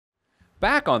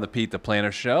back on the Pete the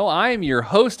Planner Show. I'm your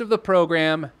host of the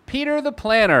program, Peter the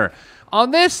Planner.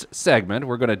 On this segment,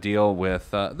 we're going to deal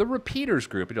with the RePeters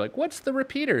group. And you're like, what's the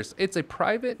RePeters? It's a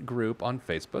private group on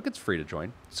Facebook. It's free to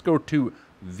join. Just go to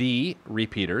the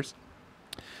RePeters,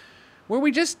 where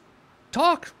we just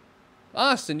talk,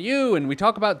 us and you, and we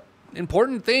talk about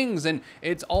important things, and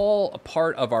it's all a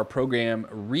part of our program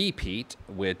Repeat,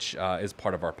 which is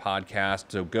part of our podcast.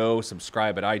 So go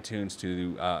subscribe at iTunes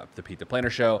to the Pete the Planner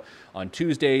Show. On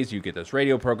Tuesdays, you get this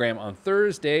radio program. On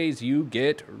Thursdays, you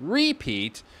get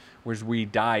Repeat, where we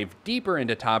dive deeper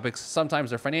into topics.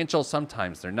 Sometimes they're financial,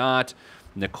 sometimes they're not.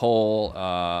 Nicole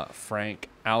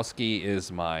Frankowski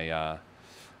is my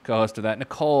co-host of that.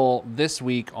 Nicole, this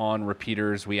week on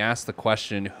RePeters, we asked the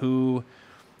question, who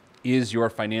is your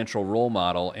financial role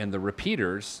model? And the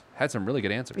RePeters had some really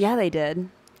good answers. Yeah, they did.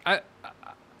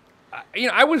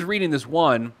 I was reading this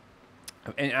one,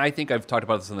 and I think I've talked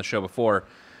about this on the show before.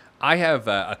 I have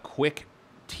a quick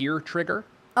tear trigger.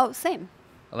 Oh, same.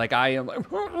 Like I am,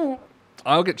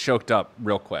 I'll get choked up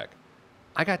real quick.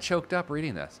 I got choked up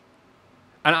reading this.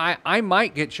 And I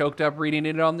might get choked up reading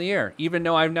it on the air, even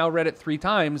though I've now read it 3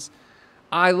 times.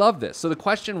 I love this. So the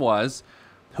question was,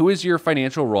 who is your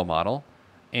financial role model?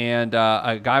 And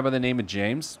a guy by the name of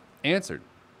James answered.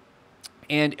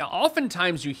 And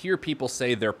oftentimes you hear people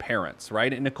say their parents,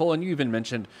 right? And Nicole, and you even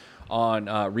mentioned on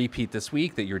Repeat this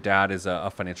week that your dad is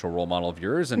a financial role model of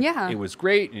yours. And yeah, it was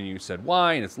great. And you said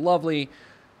why, and it's lovely.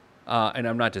 And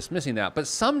I'm not dismissing that. But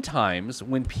sometimes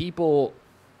when people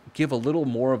give a little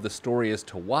more of the story as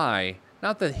to why,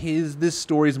 not that this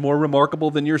story is more remarkable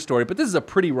than your story, but this is a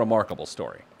pretty remarkable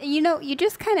story. You know, you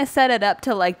just kind of set it up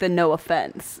to like the no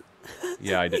offense.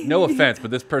 Yeah, I did. No offense,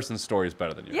 but this person's story is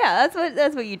better than yours. Yeah,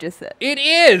 that's what you just said. It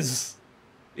is.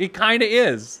 It kind of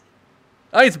is.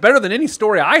 It's better than any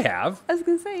story I have. I was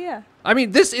going to say, yeah. I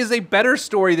mean, this is a better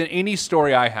story than any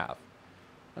story I have.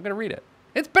 I'm going to read it.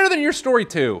 It's better than your story,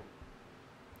 too.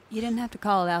 You didn't have to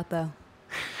call it out, though.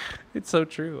 It's so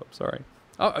true. I'm sorry.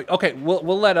 Oh, okay,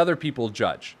 we'll let other people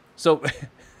judge. So,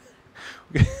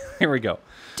 here we go.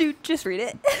 Dude, just read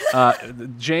it.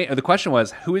 The question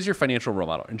was, who is your financial role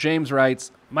model? And James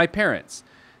writes, my parents.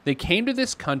 They came to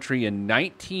this country in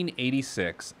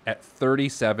 1986 at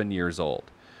 37 years old,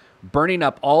 burning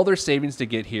up all their savings to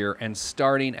get here and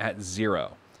starting at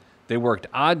zero. They worked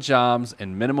odd jobs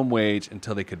and minimum wage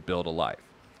until they could build a life.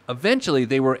 Eventually,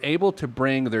 they were able to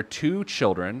bring their 2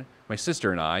 children, my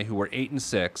sister and I, who were 8 and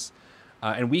 6,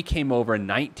 and we came over in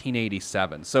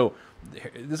 1987. So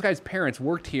this guy's parents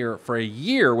worked here for a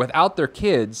year without their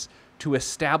kids to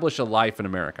establish a life in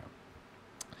America.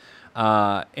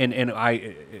 And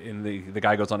the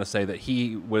guy goes on to say that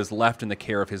he was left in the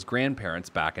care of his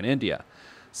grandparents back in India.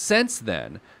 Since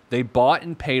then, they bought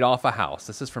and paid off a house.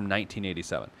 This is from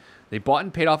 1987. They bought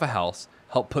and paid off a house,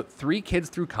 helped put 3 kids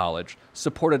through college,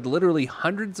 supported literally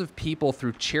hundreds of people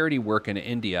through charity work in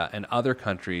India and other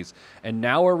countries, and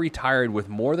now are retired with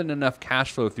more than enough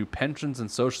cash flow through pensions and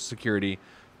Social Security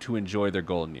to enjoy their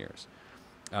golden years.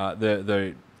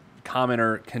 The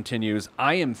commenter continues,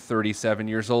 I am 37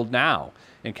 years old now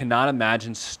and cannot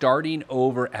imagine starting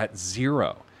over at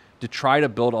zero to try to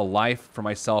build a life for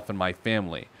myself and my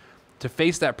family. To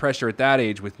face that pressure at that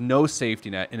age with no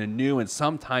safety net in a new and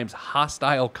sometimes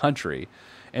hostile country,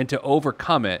 and to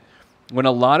overcome it when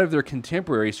a lot of their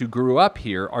contemporaries who grew up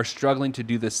here are struggling to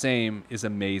do the same is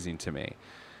amazing to me.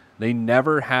 They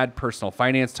never had personal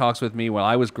finance talks with me when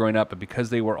I was growing up, but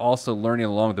because they were also learning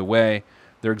along the way,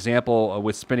 their example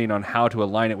with spending on how to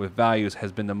align it with values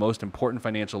has been the most important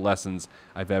financial lessons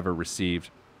I've ever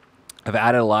received. I've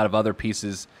added a lot of other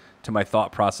pieces to my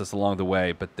thought process along the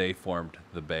way, but they formed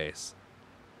the base.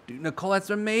 Dude, Nicole, that's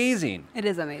amazing. It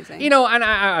is amazing. You know, and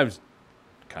I was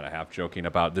kind of half joking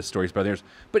about this story's better than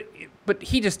yours, but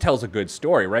he just tells a good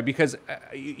story, right? Because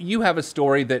you have a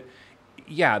story that,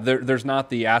 yeah, there's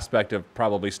not the aspect of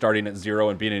probably starting at zero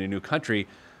and being in a new country,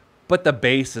 but the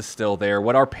base is still there.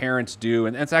 What our parents do,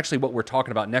 and that's actually what we're talking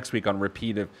about next week on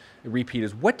Repeat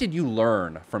is what did you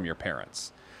learn from your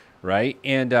parents, right?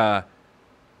 And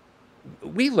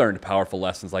we learned powerful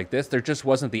lessons like this. There just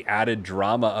wasn't the added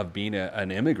drama of being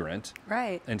an immigrant,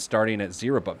 right, and starting at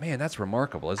zero. But man, that's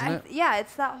remarkable, isn't it? Yeah,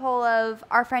 it's that whole of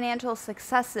our financial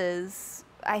successes.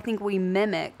 I think we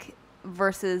mimic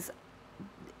versus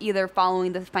either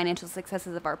following the financial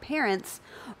successes of our parents,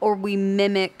 or we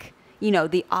mimic, you know,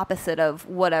 the opposite of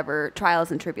whatever trials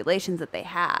and tribulations that they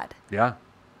had. Yeah,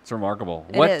 it's remarkable.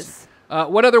 It is.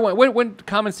 What other one? What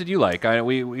comments did you like?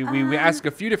 We asked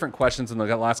a few different questions in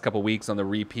the last couple of weeks on the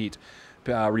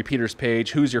RePeters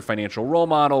page. Who's your financial role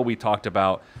model? We talked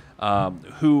about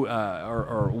who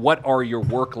or what are your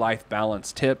work-life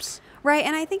balance tips. Right,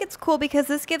 and I think it's cool because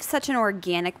this gives such an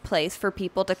organic place for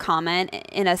people to comment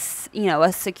in a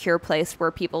secure place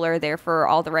where people are there for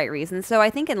all the right reasons. So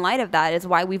I think in light of that is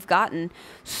why we've gotten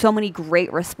so many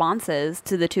great responses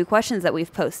to the 2 questions that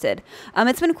we've posted.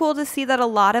 It's been cool to see that a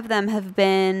lot of them have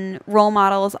been role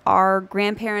models are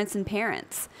grandparents and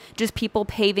parents, just people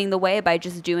paving the way by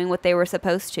just doing what they were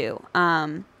supposed to.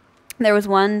 There was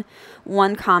one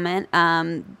comment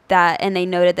that, and they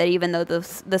noted that even though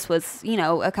this was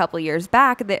a couple years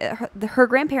back, her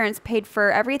grandparents paid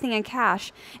for everything in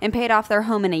cash and paid off their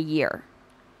home in a year.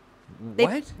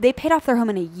 What? They paid off their home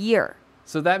in a year.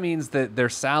 So that means that their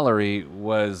salary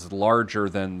was larger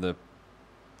than the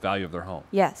value of their home.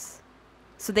 Yes.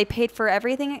 So they paid for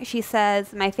everything. She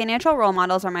says, my financial role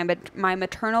models are my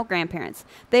maternal grandparents.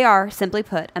 They are, simply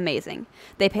put, amazing.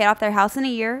 They paid off their house in a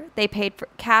year. They paid for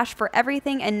cash for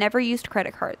everything and never used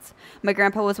credit cards. My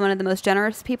grandpa was one of the most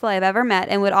generous people I've ever met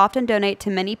and would often donate to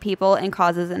many people and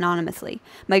causes anonymously.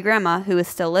 My grandma, who is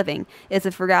still living, is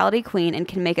a frugality queen and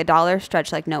can make a dollar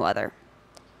stretch like no other.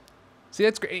 See,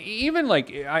 that's great. Even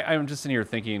like, I'm just in here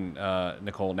thinking,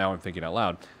 Nicole, now I'm thinking out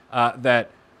loud,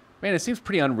 that, man, it seems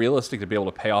pretty unrealistic to be able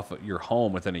to pay off your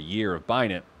home within a year of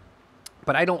buying it.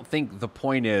 But I don't think the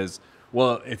point is,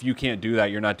 well, if you can't do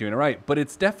that, you're not doing it right. But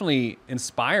it's definitely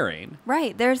inspiring.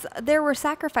 Right. There were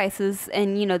sacrifices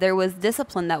and, there was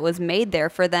discipline that was made there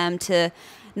for them to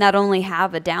not only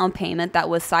have a down payment that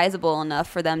was sizable enough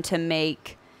for them to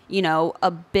make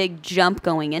a big jump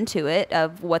going into it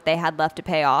of what they had left to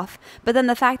pay off. But then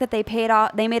the fact that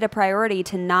they made a priority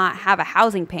to not have a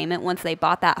housing payment once they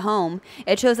bought that home,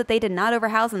 it shows that they did not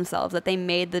overhouse themselves, that they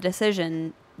made the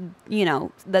decision,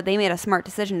 that they made a smart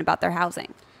decision about their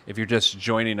housing. If you're just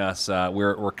joining us,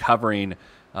 we're covering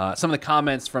some of the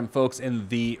comments from folks in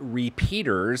the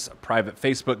RePeters private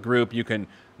Facebook group. You can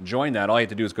join that. All you have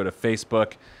to do is go to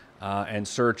Facebook and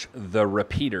search the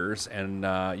RePeters,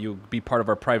 and you'll be part of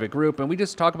our private group. And we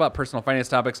just talk about personal finance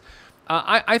topics.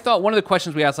 I thought one of the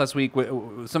questions we asked last week,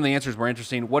 some of the answers were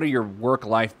interesting. What are your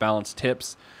work-life balance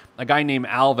tips? A guy named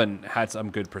Alvin had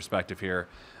some good perspective here.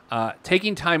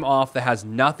 Taking time off that has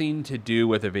nothing to do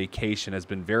with a vacation has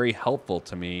been very helpful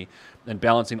to me in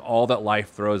balancing all that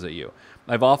life throws at you.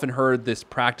 I've often heard this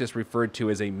practice referred to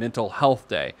as a mental health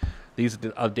day. These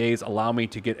days allow me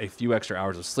to get a few extra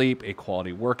hours of sleep, a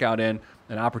quality workout in,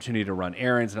 an opportunity to run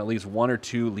errands, and at least 1 or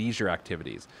 2 leisure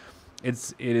activities.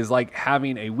 It is like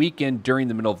having a weekend during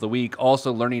the middle of the week.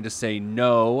 Also, learning to say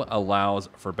no allows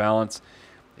for balance.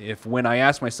 If when I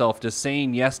ask myself, does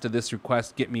saying yes to this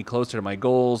request get me closer to my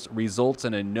goals, results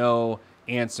in a no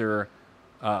answer,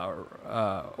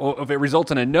 if it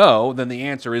results in a no, then the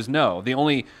answer is no. The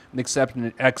only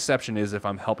exception is if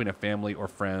I'm helping a family or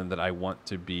friend that I want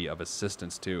to be of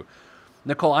assistance to.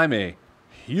 Nicole, I'm a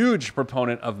huge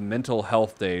proponent of mental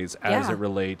health days as it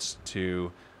relates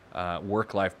to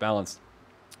work-life balance.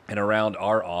 And around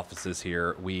our offices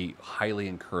here, we highly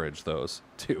encourage those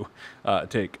to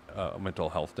take mental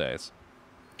health days.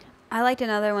 I liked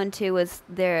another one too. Was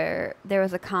there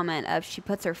was a comment of she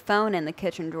puts her phone in the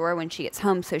kitchen drawer when she gets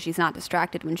home so she's not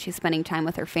distracted when she's spending time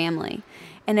with her family,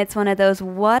 and it's one of those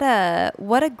what a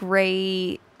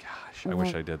great. Gosh, I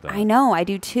wish I did that. I know, I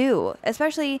do too.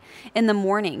 Especially in the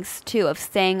mornings too of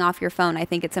staying off your phone. I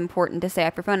think it's important to stay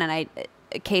off your phone, and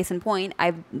case in point,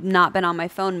 I've not been on my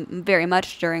phone very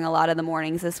much during a lot of the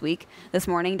mornings this week. This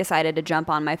morning, decided to jump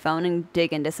on my phone and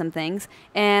dig into some things.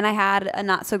 And I had a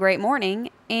not so great morning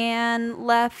and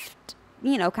left,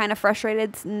 kind of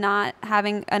frustrated not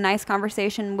having a nice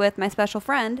conversation with my special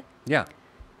friend. Yeah.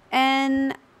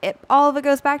 And all of it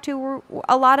goes back to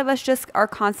a lot of us just are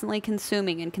constantly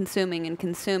consuming and consuming and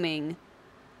consuming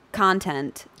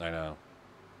content. I know.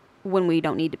 When we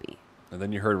don't need to be. And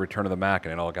then you heard Return of the Mac,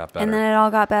 and it all got better. And then it all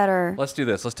got better. Let's do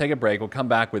this. Let's take a break. We'll come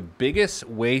back with biggest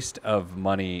waste of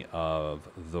money of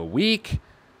the week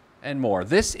and more.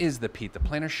 This is the Pete the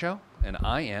Planner Show, and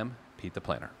I am Pete the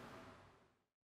Planner.